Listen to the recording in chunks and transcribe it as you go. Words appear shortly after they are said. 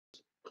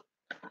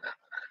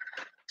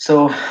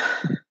So,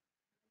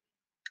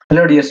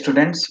 hello, dear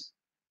students.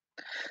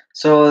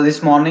 So,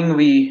 this morning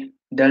we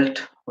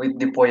dealt with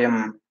the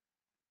poem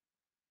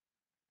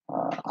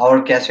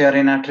Our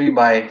Casuarina Tree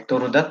by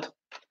Toru Dutt.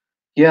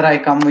 Here I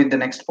come with the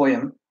next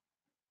poem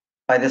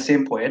by the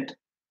same poet,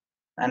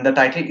 and the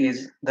title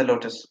is The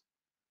Lotus.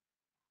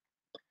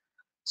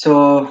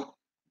 So,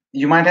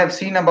 you might have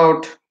seen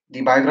about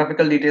the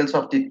biographical details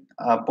of the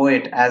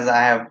poet as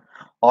I have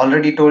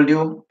already told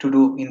you to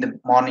do in the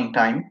morning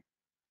time.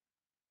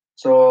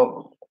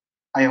 So,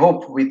 I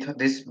hope with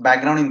this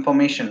background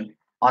information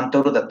on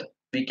Toru Dutt,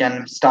 we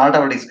can start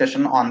our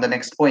discussion on the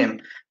next poem,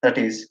 that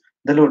is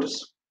The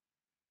Lotus.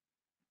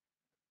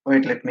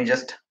 Wait, let me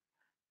just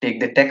take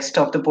the text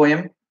of the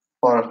poem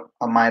for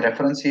my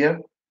reference here.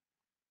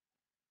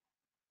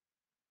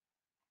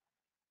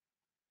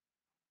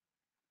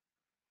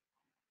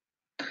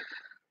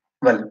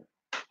 Well,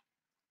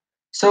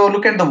 so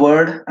look at the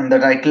word and the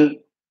title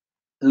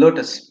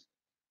Lotus.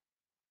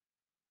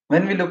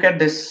 When we look at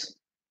this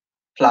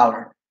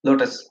flower,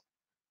 lotus,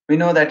 we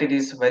know that it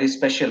is very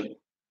special.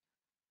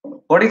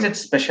 What is its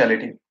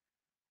speciality?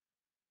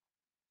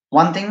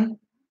 One thing,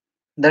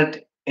 that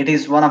it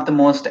is one of the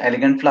most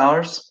elegant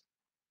flowers.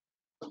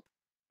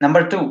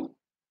 Number two,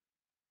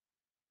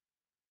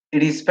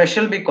 it is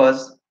special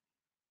because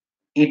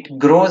it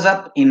grows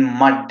up in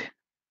mud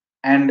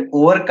and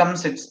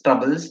overcomes its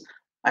troubles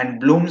and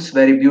blooms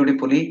very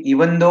beautifully,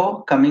 even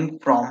though coming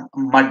from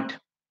mud.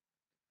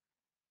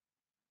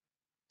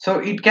 So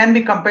it can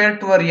be compared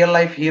to a real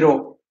life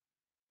hero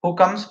who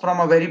comes from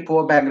a very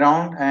poor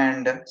background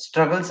and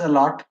struggles a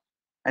lot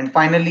and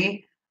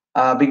finally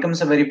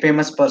becomes a very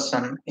famous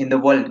person in the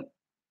world.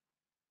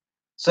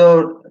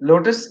 So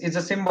Lotus is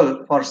a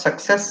symbol for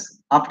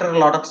success after a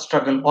lot of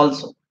struggle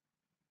also.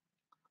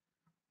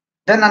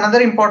 Then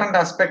another important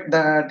aspect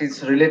that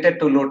is related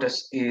to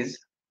Lotus is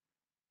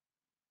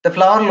the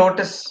flower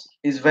lotus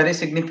is very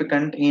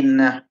significant in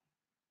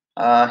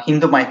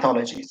Hindu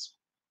mythologies.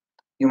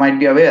 You might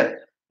be aware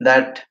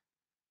that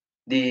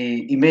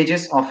the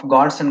images of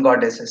gods and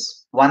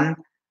goddesses. One,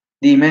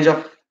 the image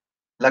of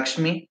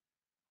Lakshmi,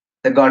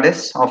 the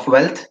goddess of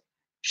wealth.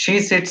 She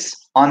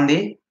sits on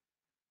the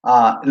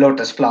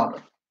lotus flower.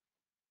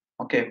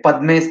 Okay,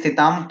 Padme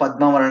Sthitam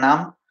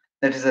Padmavarnam.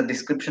 That is a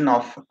description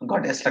of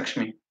goddess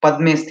Lakshmi.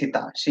 Padme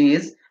Sthita. She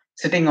is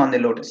sitting on the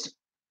lotus.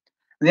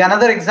 The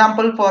another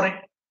example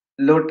for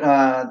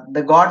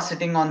the god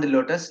sitting on the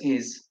lotus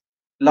is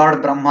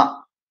Lord Brahma.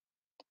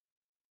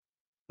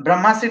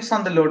 Brahma sits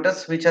on the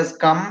lotus which has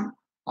come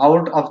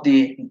out of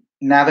the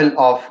navel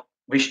of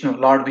Vishnu,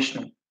 Lord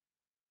Vishnu.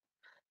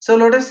 So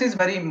lotus is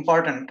very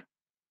important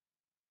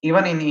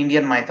even in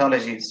Indian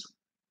mythologies.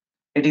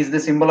 It is the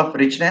symbol of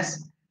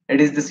richness, it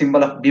is the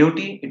symbol of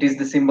beauty, it is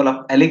the symbol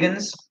of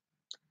elegance,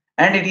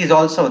 and it is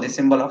also the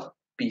symbol of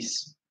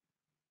peace.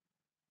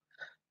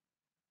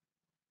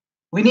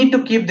 We need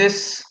to keep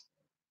this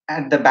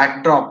at the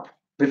backdrop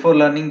before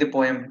learning the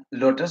poem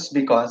Lotus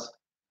because,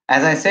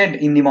 as I said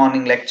in the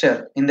morning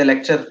lecture,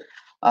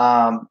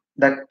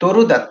 that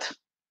Toru Dutt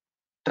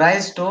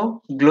tries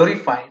to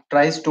glorify,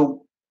 tries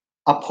to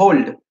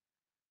uphold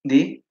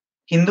the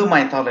Hindu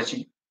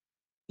mythology,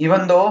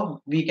 even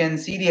though we can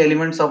see the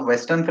elements of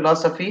Western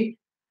philosophy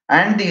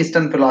and the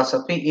Eastern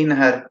philosophy in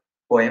her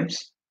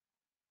poems.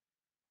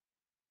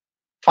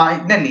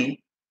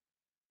 Finally,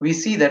 we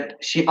see that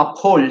she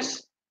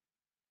upholds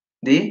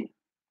the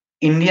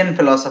Indian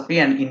philosophy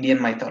and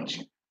Indian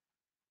mythology.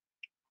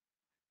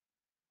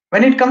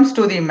 When it comes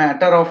to the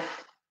matter of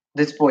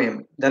this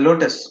poem, The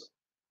Lotus,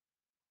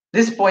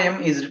 this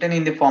poem is written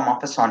in the form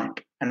of a sonnet,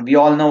 and we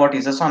all know what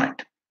is a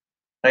sonnet,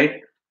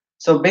 right?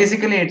 So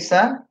basically, it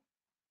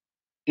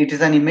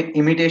is an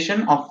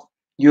imitation of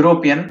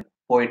European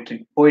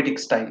poetic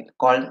style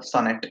called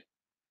sonnet.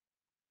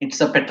 It's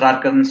a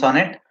Petrarchan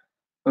sonnet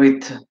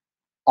with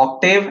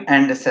octave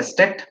and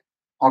sestet.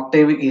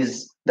 Octave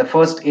is the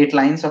first 8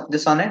 lines of the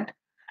sonnet,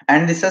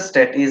 and the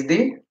sestet is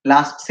the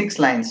last 6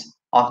 lines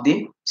of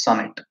the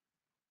sonnet.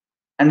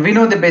 And we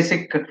know the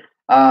basic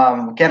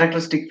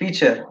characteristic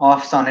feature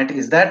of sonnet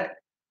is that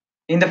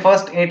in the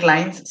first 8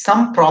 lines,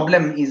 some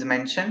problem is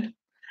mentioned,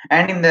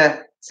 and in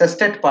the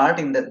sestet part,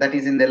 that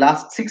is in the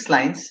last 6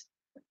 lines,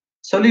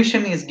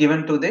 solution is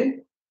given to the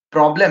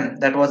problem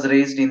that was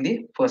raised in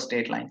the first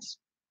 8 lines.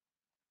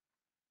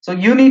 So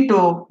you need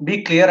to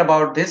be clear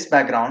about this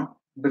background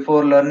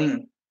before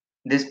learning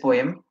this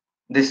poem,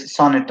 this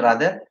sonnet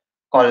rather,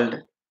 called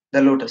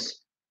The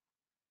Lotus.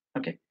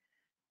 Okay,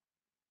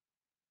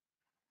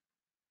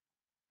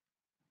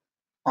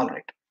 all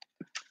right.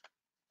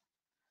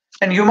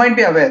 And you might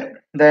be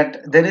aware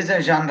that there is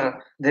a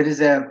genre, there is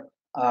a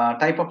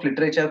type of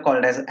literature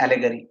called as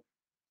allegory.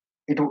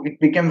 It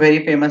became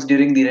very famous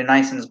during the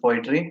Renaissance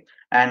poetry,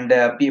 and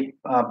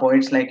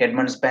poets like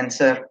Edmund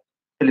Spenser,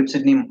 Philip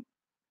Sidney,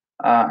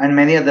 and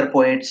many other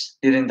poets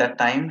during that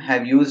time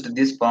have used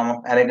this form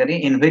of allegory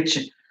in which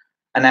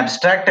an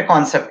abstract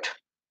concept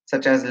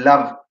such as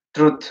love,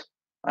 truth,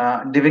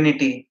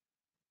 divinity,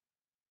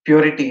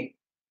 purity,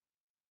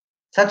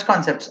 such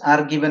concepts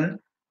are given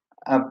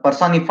a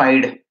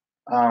personified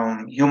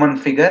human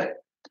figure,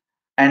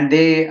 and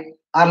they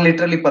are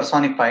literally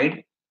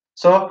personified.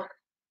 So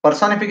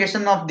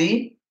personification of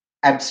the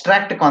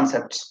abstract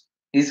concepts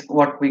is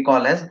what we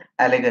call as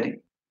allegory.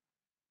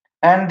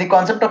 And the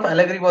concept of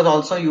allegory was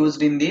also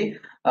used in the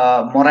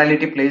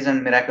morality plays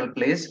and miracle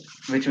plays,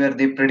 which were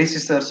the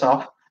predecessors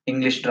of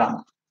English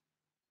drama.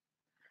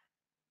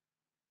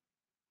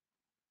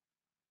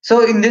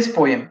 So in this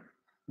poem,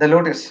 The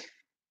Lotus,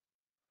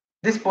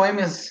 this poem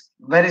is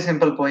very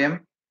simple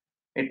poem.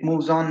 It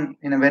moves on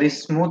in a very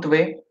smooth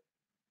way.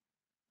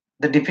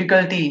 The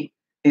difficulty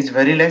is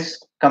very less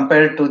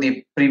compared to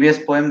the previous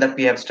poem that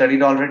we have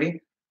studied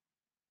already.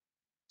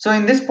 So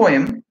in this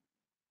poem,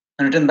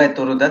 written by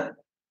Toru Dutt,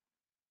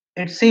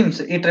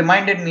 it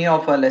reminded me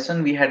of a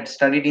lesson we had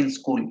studied in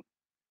school.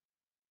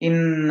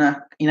 In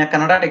a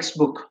Kannada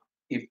textbook,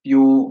 if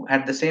you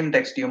had the same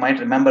text, you might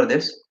remember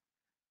this.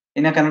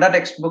 In a Kannada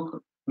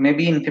textbook,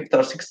 maybe in fifth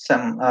or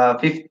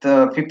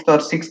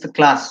sixth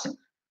class,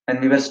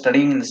 when we were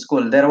studying in the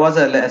school, there was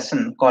a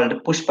lesson called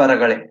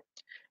Pushparagale,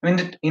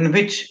 in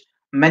which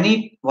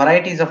many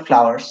varieties of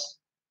flowers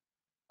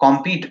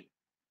compete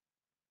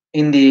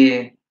in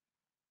the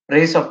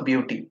race of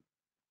beauty.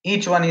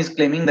 Each one is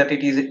claiming that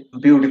it is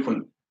beautiful.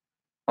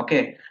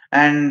 Okay,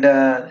 and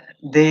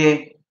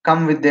they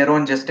come with their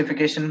own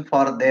justification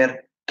for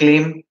their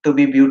claim to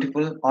be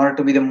beautiful or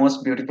to be the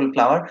most beautiful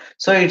flower.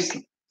 So it's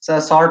a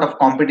sort of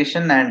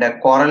competition and a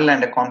quarrel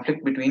and a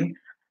conflict between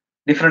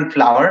different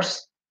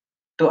flowers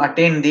to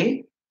attain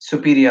the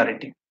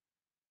superiority.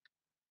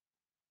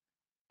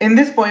 In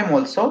this poem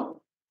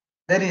also,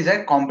 there is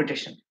a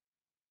competition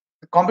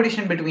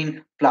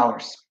between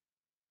flowers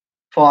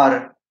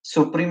for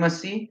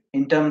supremacy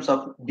in terms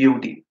of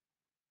beauty.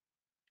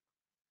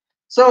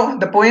 So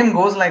the poem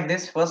goes like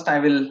this. First, I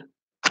will,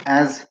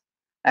 as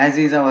as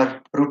is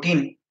our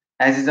routine,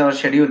 as is our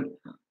schedule,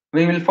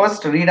 we will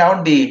first read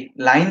out the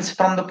lines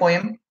from the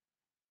poem,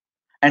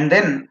 and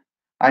then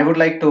I would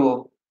like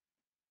to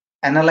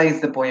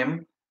analyze the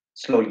poem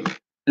slowly.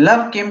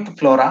 Love came to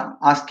Flora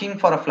asking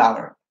for a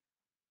flower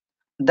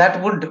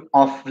that would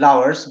of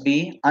flowers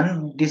be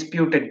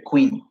undisputed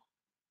queen.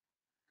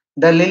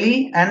 The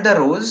lily and the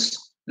rose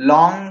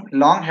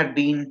long had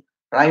been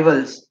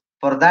rivals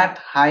for that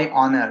high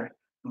honor.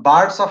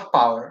 Bards of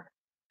power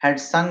had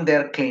sung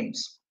their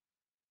claims.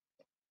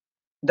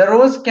 The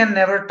rose can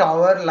never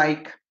tower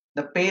like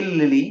the pale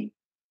lily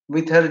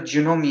with her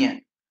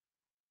Junomian.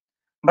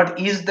 But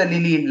is the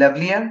lily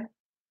lovelier?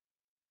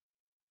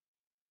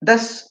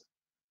 Thus,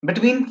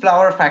 between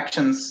flower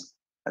factions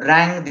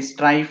rang the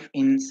strife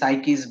in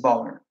Psyche's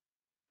bower.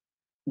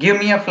 Give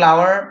me a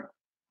flower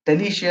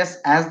delicious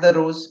as the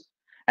rose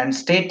and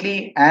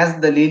stately as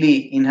the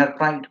lily in her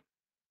pride.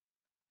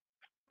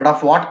 But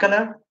of what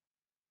color?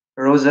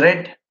 Rose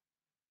red,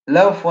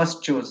 love was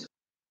chose,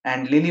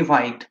 and lily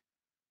white,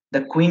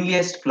 the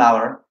queenliest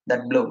flower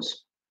that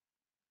blows.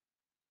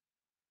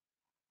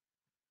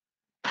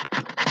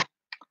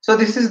 So,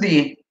 this is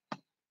the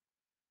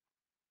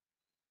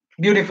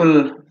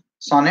beautiful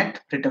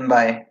sonnet written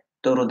by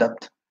Toru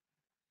Dutt.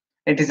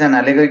 It is an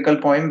allegorical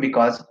poem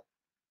because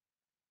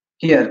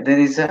here there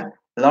is a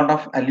lot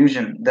of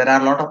allusion. There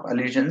are a lot of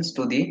allusions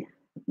to the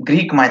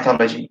Greek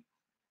mythology.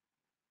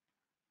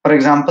 For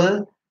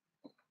example,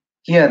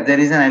 here there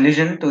is an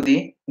allusion to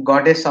the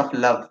goddess of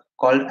love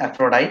called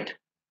Aphrodite.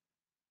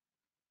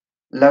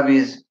 Love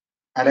is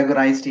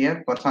allegorized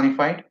here,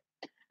 personified,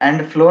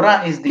 and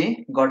Flora is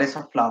the goddess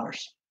of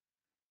flowers.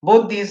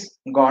 Both these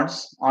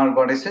gods or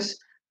goddesses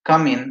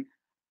come in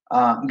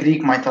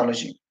Greek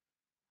mythology.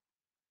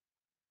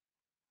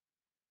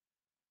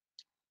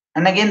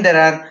 And again,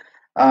 there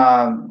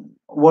are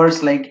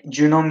words like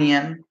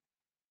Junomian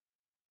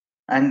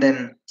and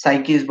then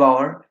Psyche's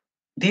bower.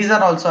 These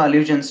are also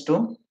allusions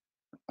to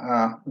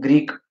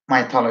Greek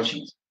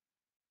mythology.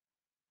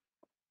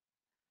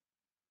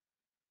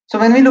 So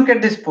when we look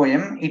at this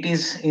poem, it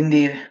is in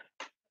the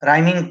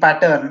rhyming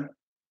pattern,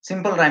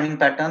 simple rhyming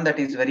pattern that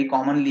is very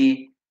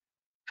commonly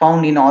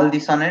found in all the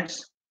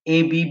sonnets: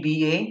 A B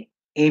B A,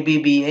 A B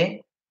B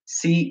A,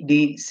 C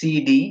D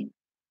C D,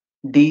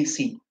 D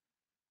C.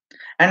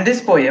 And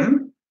this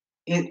poem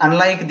is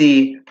unlike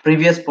the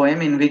previous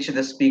poem in which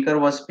the speaker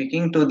was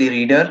speaking to the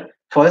reader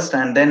first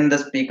and then the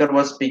speaker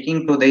was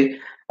speaking to the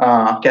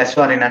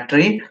Kashwar in a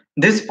tree.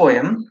 This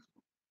poem,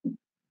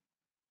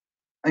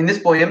 in this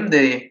poem,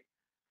 the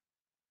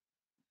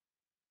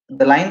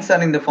lines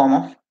are in the form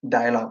of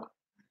dialogue.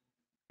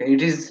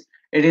 It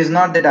is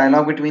not the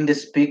dialogue between the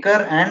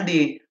speaker and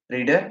the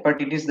reader,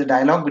 but it is the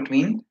dialogue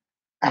between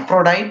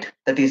Aphrodite,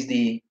 that is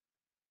the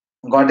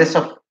goddess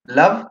of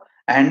love,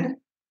 and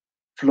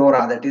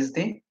Flora, that is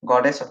the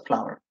goddess of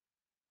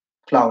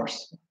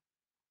flowers.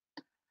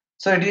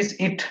 So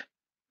it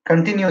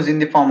continues in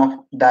the form of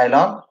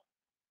dialogue.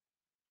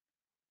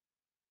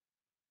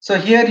 So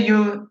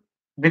here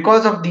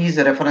because of these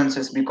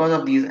references, because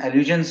of these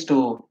allusions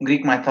to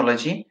Greek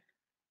mythology,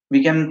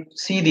 we can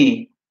see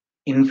the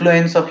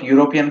influence of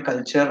European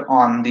culture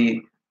on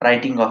the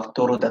writing of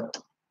Toru Dutt.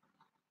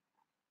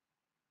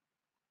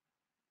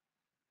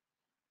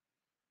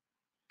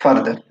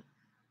 further.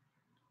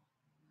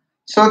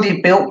 So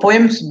the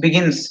poem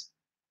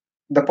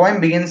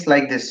begins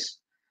like this.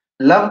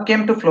 Love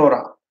came to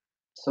Flora,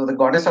 so the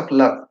goddess of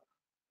love.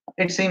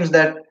 It seems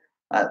that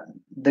uh,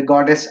 the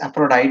goddess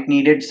Aphrodite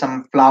needed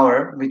some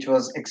flower which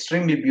was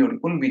extremely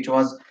beautiful, which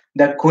was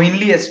the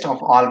queenliest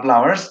of all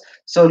flowers.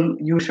 So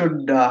you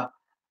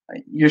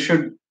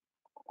should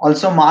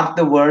also mark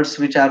the words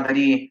which are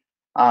very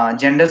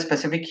gender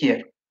specific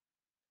here.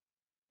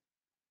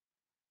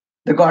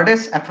 The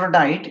goddess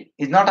Aphrodite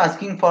is not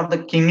asking for the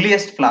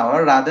kingliest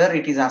flower, rather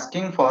it is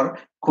asking for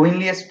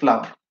queenliest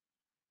flower.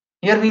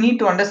 Here we need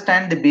to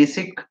understand the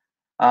basic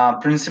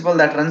principle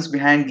that runs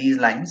behind these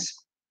lines.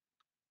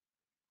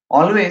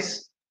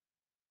 Always,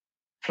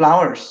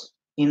 flowers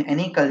in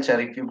any culture,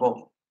 if you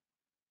go,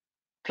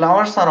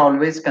 flowers are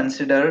always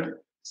considered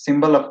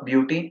symbol of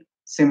beauty,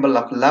 symbol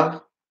of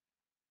love,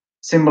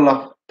 symbol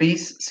of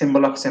peace,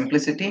 symbol of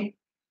simplicity.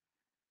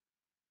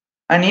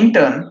 And in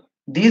turn,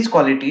 these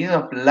qualities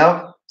of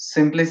love,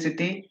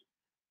 simplicity,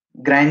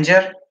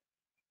 grandeur,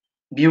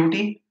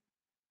 beauty,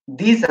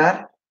 these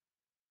are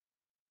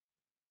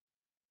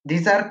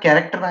these are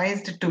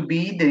characterized to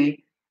be the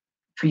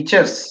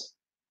features.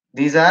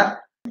 These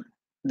are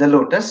the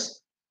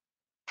lotus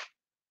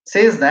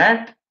says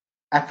that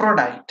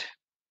Aphrodite,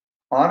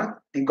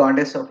 or the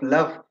goddess of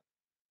love,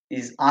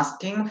 is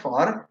asking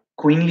for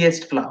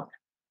queenliest flower,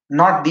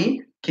 not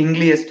the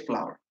kingliest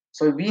flower.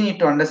 So we need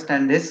to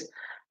understand this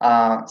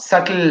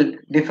subtle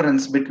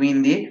difference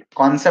between the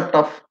concept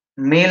of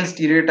male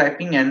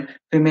stereotyping and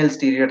female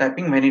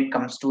stereotyping when it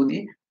comes to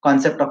the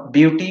concept of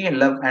beauty,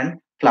 love, and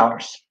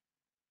flowers.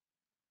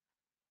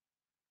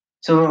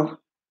 So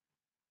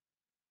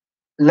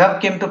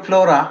love came to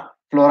Flora.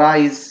 Flora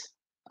is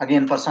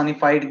again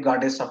personified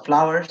goddess of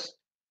flowers,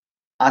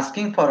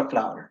 asking for a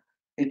flower.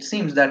 It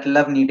seems that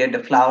love needed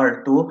a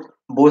flower to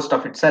boast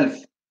of itself.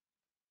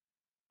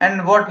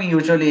 And what we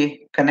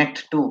usually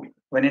connect to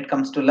when it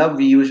comes to love,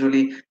 we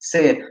usually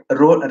say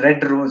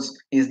red rose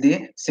is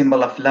the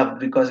symbol of love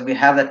because we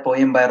have that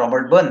poem by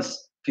Robert Burns,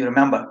 if you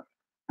remember.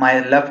 My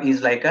love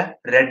is like a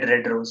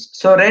red rose.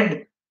 So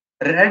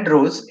red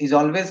rose is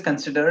always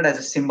considered as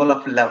a symbol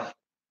of love.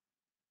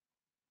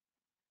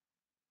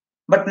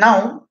 But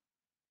now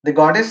the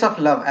goddess of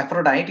love,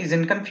 Aphrodite, is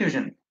in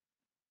confusion.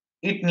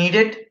 It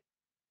needed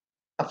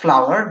a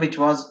flower which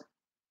was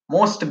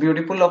most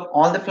beautiful of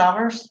all the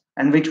flowers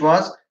and which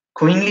was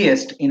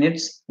queenliest in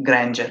its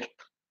grandeur.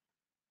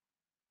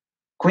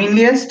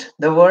 Queenliest,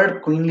 the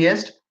word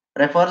queenliest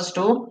refers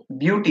to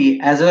beauty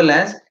as well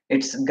as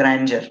its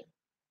grandeur.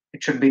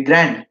 It should be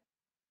grand,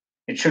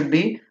 it should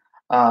be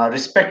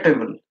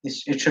respectable,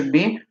 it should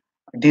be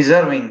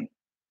deserving.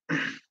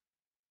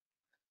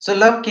 So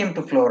love came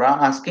to Flora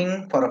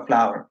asking for a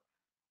flower.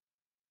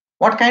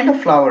 What kind of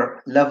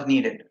flower love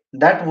needed?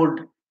 That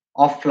would,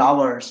 of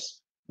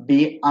flowers,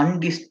 be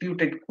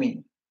undisputed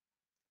queen.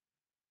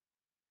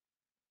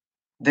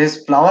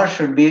 This flower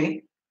should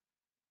be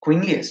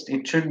queenliest.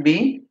 It should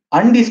be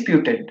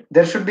undisputed.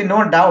 There should be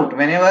no doubt.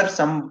 Whenever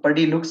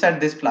somebody looks at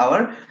this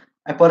flower,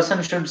 a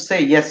person should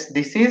say, yes,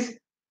 this is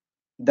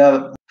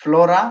the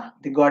Flora,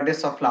 the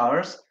goddess of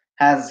flowers,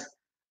 has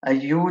a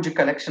huge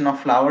collection of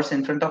flowers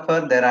in front of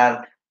her. There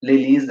are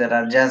lilies, there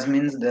are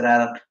jasmines, there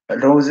are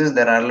roses,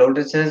 there are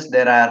lotuses,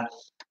 there are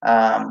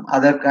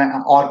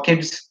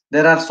orchids.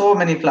 There are so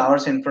many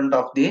flowers in front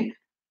of the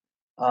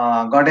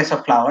goddess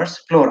of flowers,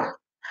 Flora.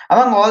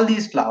 Among all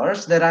these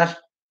flowers, there are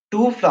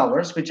two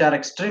flowers which are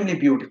extremely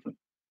beautiful.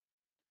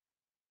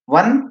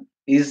 One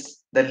is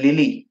the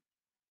lily,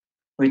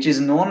 which is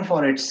known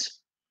for its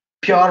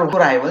pure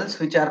rivals,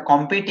 which are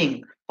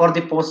competing for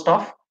the post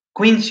of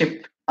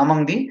queenship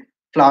among the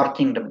flower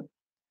kingdom.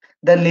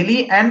 The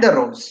lily and the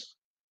rose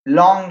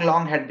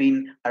long had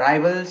been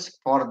rivals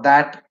for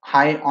that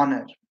high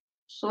honor.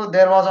 So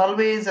there was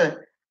always a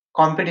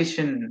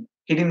competition,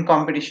 hidden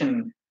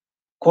competition,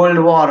 cold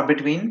war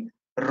between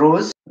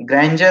rose,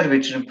 grandeur,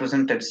 which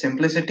represented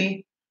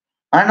simplicity,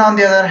 and on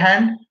the other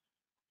hand,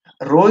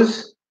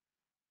 rose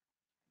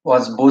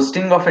was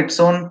boasting of its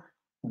own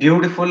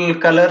beautiful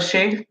color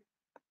shade,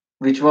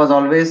 which was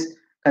always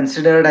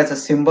considered as a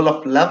symbol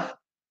of love.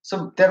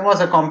 So there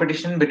was a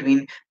competition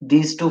between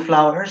these two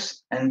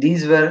flowers, and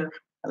these were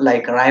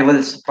like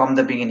rivals from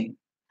the beginning.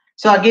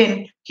 So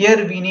again,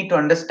 here we need to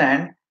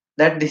understand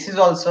that this is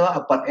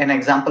also an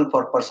example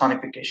for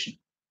personification.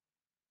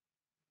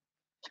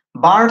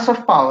 Bards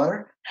of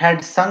power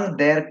had sung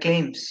their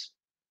claims.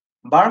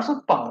 Bards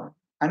of power.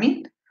 I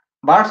mean,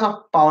 bards of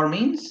power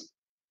means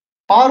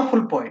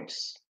powerful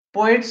poets,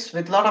 poets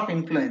with lot of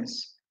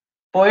influence,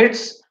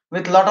 poets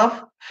with lot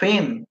of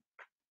fame.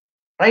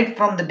 Right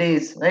from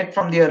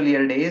the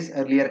earlier days,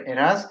 earlier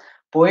eras,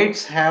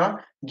 poets have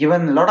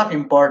given a lot of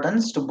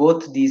importance to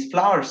both these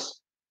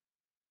flowers,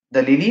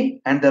 the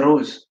lily and the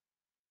rose.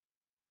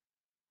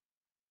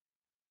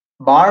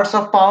 Bards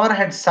of power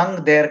had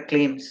sung their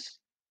claims.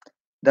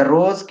 The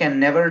rose can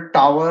never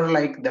tower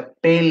like the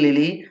pale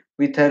lily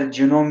with her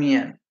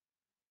Junomian.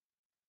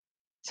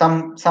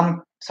 Some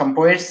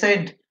poets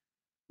said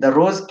the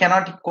rose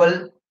cannot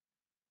equal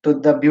to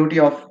the beauty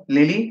of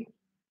lily.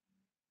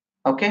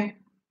 Okay,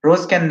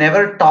 rose can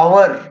never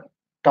tower.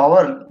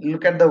 Tower,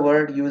 look at the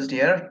word used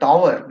here.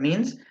 Tower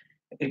means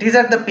it is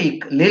at the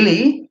peak.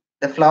 Lily,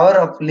 the flower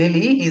of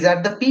lily, is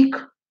at the peak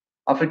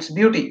of its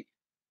beauty.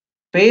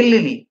 Pale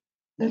lily,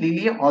 the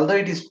lily, although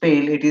it is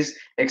pale, it is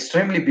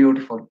extremely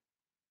beautiful.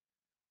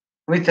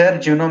 With her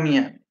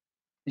Junomian.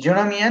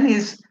 Junomian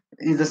is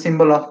the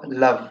symbol of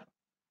love.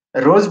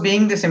 Rose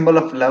being the symbol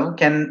of love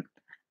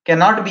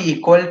cannot be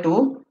equal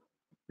to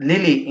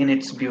lily in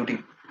its beauty.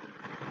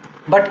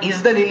 But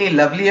is the lily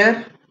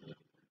lovelier?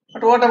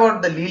 But what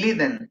about the lily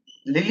then?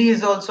 Lily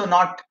is also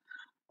not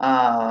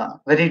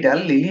very dull.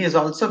 Lily is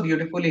also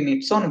beautiful in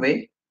its own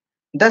way.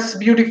 Thus,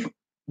 beautiful.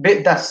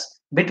 Thus,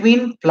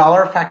 between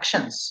flower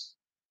factions,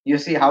 you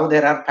see how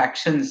there are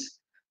factions.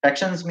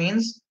 Factions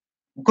means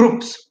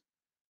groups,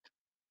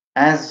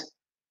 as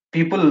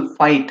people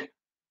fight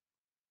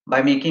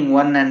by making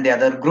one and the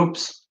other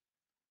groups.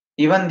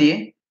 Even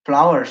the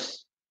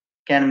flowers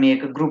can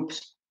make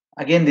groups.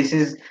 Again, this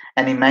is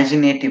an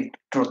imaginative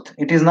truth.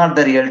 It is not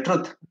the real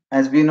truth.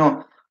 As we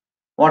know,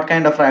 what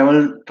kind of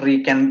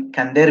rivalry can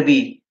there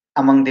be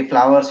among the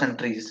flowers and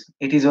trees?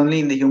 It is only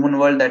in the human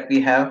world that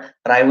we have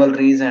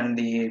rivalries and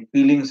the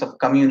feelings of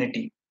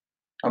community.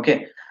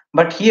 Okay,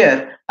 but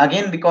here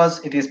again,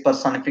 because it is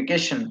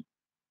personification,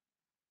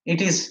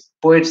 it is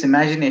poet's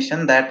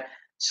imagination that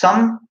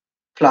some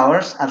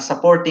flowers are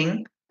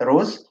supporting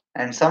rose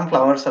and some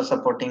flowers are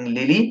supporting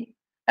lily,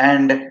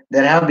 and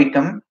there have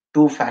become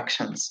two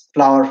factions,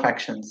 flower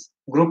factions,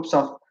 groups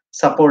of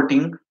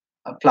supporting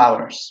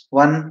flowers.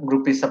 One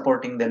group is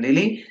supporting the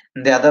lily,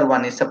 and the other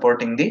one is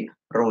supporting the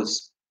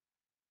rose.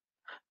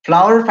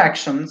 Flower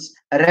factions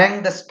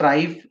rank the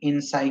strife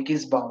in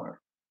Psyche's bower.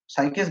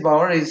 Psyche's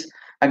bower is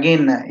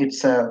again,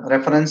 it's a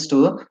reference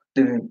to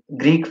the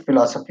Greek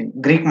philosophy,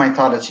 Greek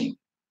mythology.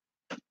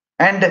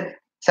 And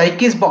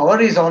Psyche's bower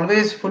is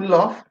always full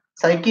of,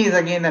 Psyche is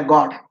again a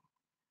god,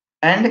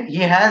 and he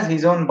has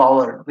his own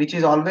bower, which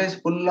is always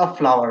full of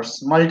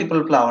flowers,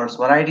 multiple flowers,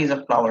 varieties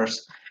of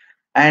flowers.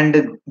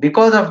 And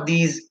because of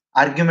these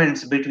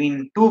arguments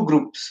between two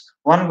groups,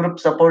 one group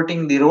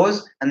supporting the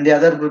rose and the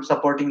other group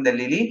supporting the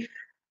lily,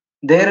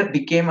 there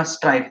became a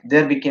strife,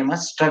 there became a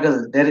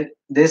struggle,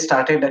 they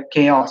started a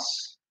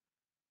chaos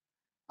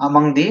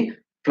among the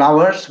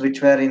flowers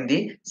which were in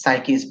the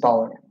Psyche's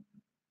bower.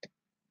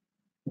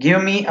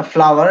 Give me a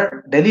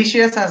flower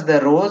delicious as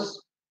the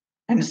rose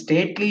and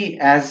stately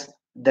as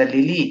the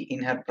lily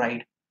in her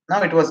pride.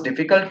 Now it was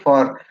difficult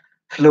for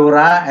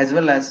Flora as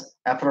well as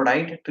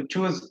Aphrodite to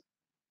choose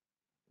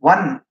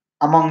one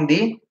among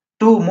the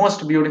two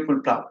most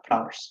beautiful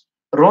flowers.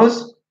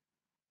 Rose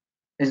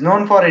is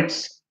known for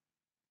its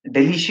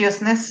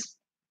deliciousness,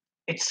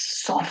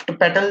 its soft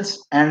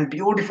petals and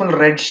beautiful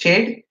red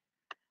shade,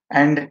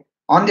 and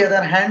on the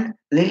other hand,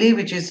 lily,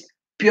 which is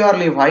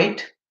purely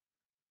white,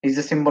 is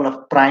a symbol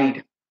of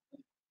pride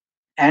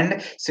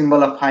and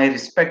symbol of high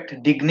respect,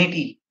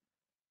 dignity.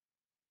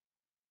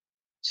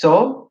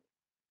 So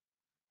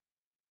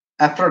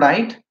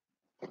Aphrodite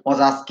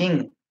was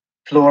asking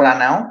Flora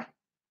now,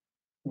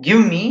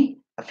 give me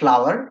a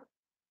flower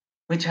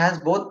which has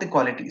both the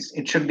qualities.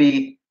 It should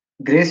be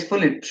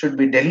graceful, it should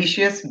be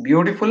delicious,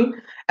 beautiful,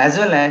 as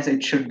well as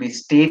it should be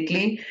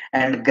stately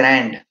and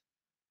grand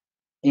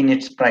in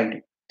its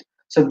pride.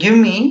 So give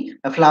me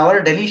a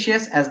flower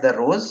delicious as the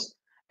rose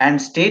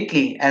and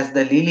stately as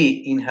the lily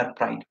in her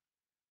pride.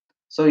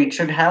 So it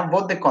should have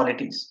both the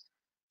qualities.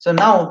 So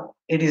now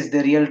it is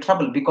the real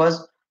trouble,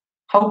 because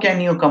how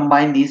can you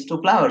combine these two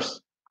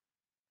flowers?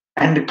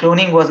 And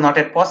cloning was not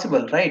yet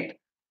possible, right?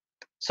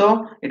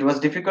 So it was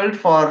difficult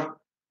for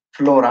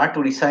Flora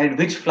to decide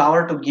which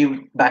flower to give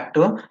back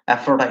to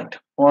Aphrodite,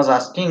 who was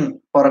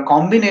asking for a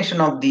combination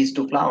of these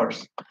two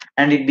flowers,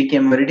 and it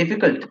became very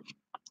difficult.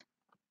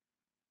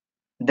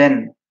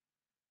 Then,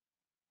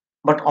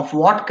 but of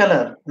what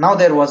color? Now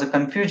there was a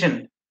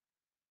confusion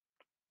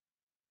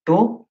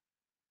to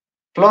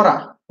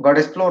Flora,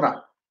 goddess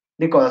Flora,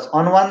 because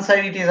on one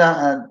side it is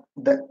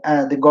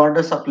the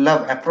goddess of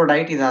love,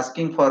 Aphrodite, is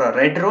asking for a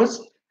red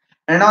rose,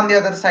 and on the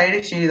other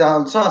side she is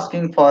also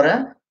asking for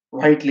a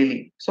white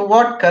lily. So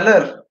what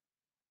color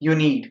you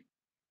need?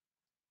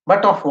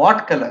 But of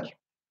what color?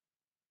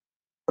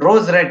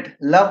 Rose red,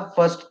 love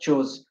first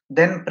chose,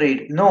 then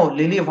prayed. No,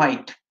 lily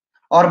white,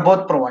 or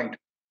both provide.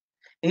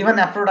 Even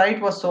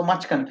Aphrodite was so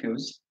much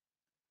confused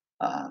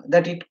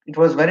that it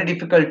was very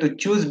difficult to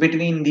choose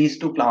between these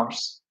two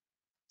flowers.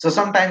 So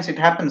sometimes it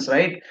happens,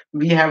 right?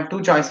 We have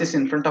two choices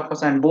in front of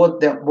us, and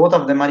both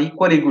of them are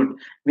equally good.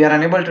 We are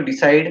unable to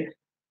decide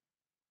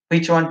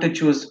which one to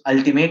choose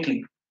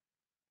ultimately.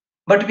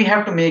 But we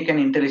have to make an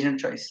intelligent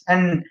choice,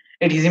 and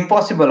it is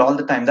impossible all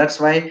the time. That's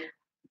why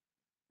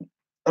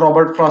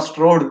Robert Frost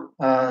wrote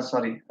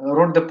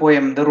the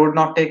poem "The Road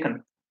Not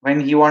Taken." When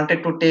he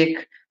wanted to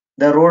take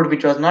the road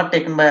which was not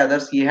taken by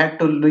others, he had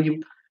to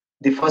leave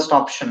the first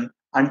option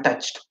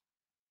untouched.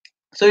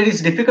 So it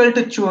is difficult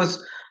to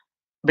choose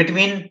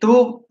between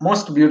two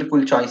most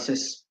beautiful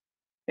choices.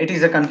 It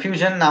is a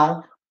confusion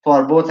now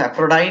for both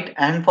Aphrodite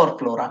and for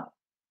Flora.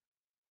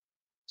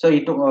 So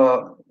it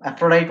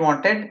Aphrodite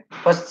wanted,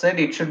 first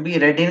said it should be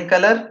red in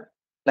color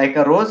like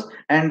a rose,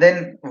 and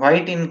then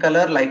white in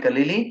color like a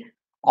lily,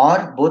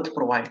 or both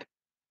provide.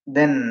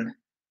 Then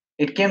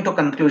it came to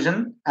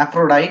conclusion.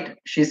 Aphrodite,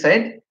 she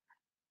said,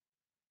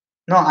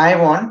 no, I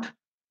want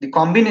the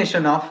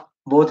combination of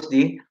both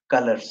the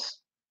colors.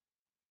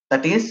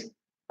 That is,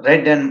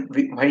 red and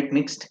white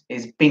mixed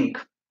is pink.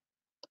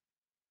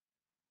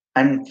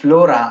 And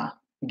Flora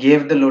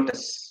gave the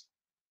lotus.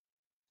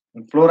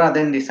 And Flora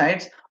then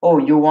decides, oh,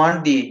 you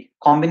want the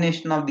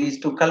combination of these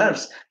two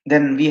colors?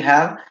 Then we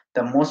have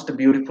the most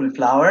beautiful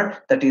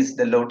flower, that is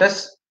the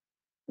lotus,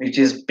 which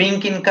is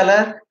pink in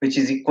color, which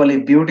is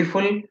equally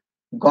beautiful,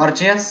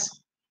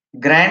 gorgeous,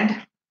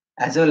 grand,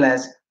 as well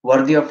as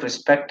worthy of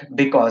respect,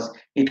 because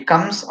it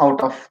comes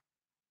out of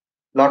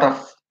lot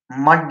of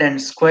mud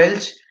and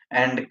squelch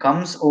and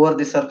comes over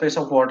the surface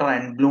of water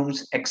and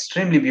blooms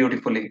extremely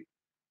beautifully.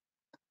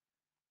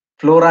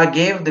 Flora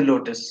gave the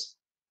lotus,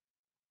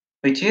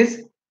 which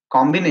is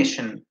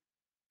combination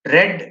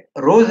red,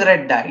 rose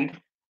red dyed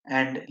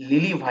and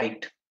lily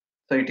white.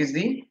 So it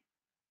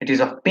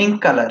is of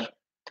pink color,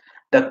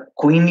 the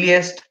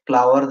queenliest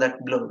flower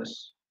that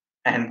blows.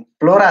 And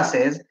Flora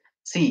says,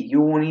 see,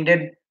 you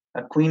needed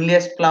a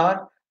queenliest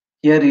flower.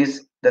 Here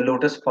is the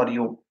lotus for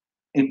you.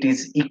 It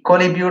is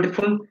equally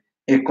beautiful,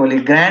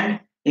 equally grand,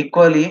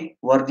 equally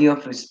worthy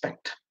of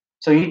respect.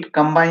 So it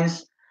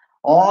combines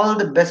all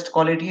the best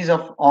qualities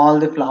of all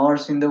the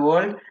flowers in the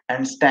world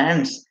and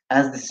stands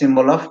as the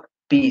symbol of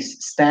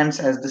peace, stands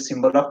as the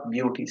symbol of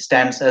beauty,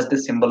 stands as the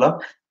symbol of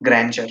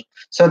grandeur.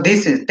 So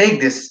take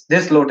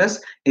this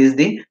lotus is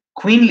the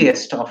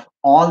queenliest of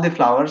all the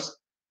flowers,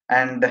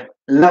 and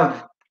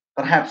love,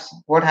 perhaps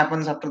what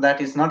happens after that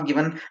is not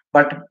given,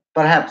 but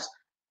perhaps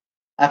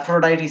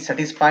Aphrodite is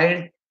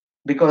satisfied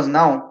because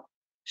now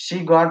she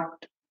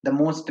got the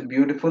most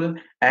beautiful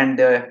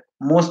and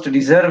most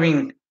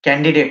deserving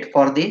candidate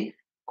for the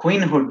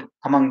queenhood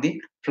among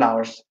the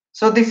flowers.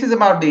 So this is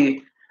about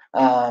the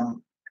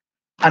um,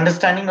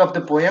 understanding of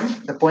the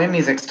poem. The poem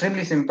is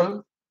extremely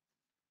simple.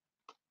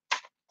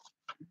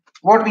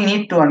 What we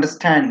need to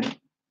understand,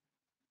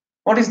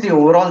 what is the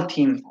overall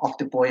theme of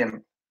the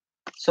poem?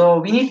 So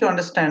we need to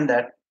understand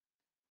that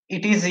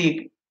it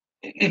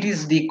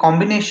is the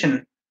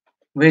combination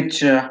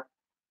which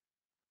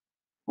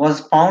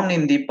was found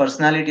in the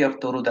personality of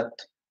Toru Dutt.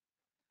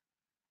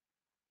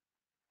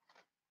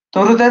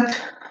 Toru Dutt,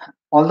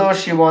 although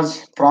she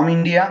was from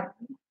India,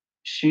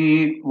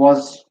 she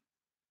was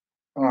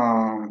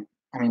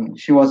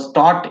she was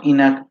taught in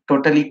a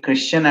totally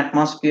Christian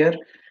atmosphere,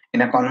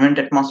 in a convent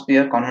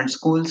atmosphere, convent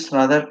schools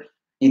rather,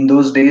 in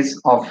those days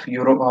of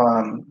Europe,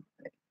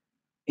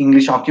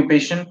 English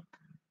occupation.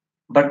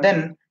 But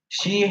then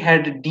she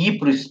had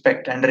deep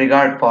respect and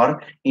regard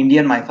for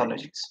Indian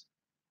mythologies.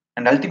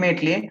 And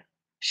ultimately,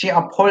 she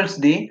upholds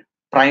the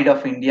pride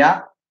of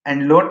India,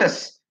 and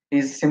lotus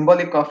is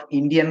symbolic of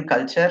Indian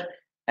culture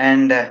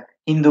and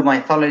Hindu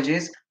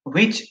mythologies,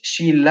 which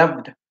she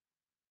loved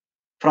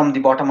from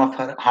the bottom of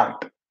her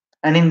heart.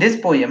 And in this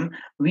poem,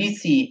 we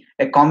see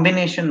a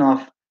combination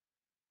of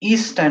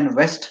east and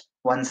west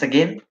once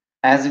again,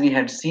 as we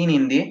had seen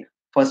in the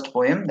first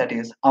poem, that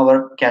is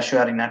our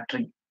casuarina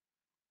tree.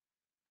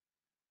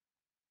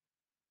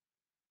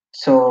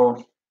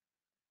 So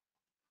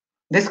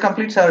this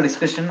completes our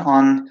discussion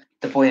on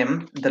the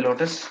poem The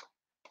Lotus.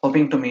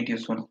 Hoping to meet you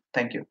soon.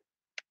 Thank you.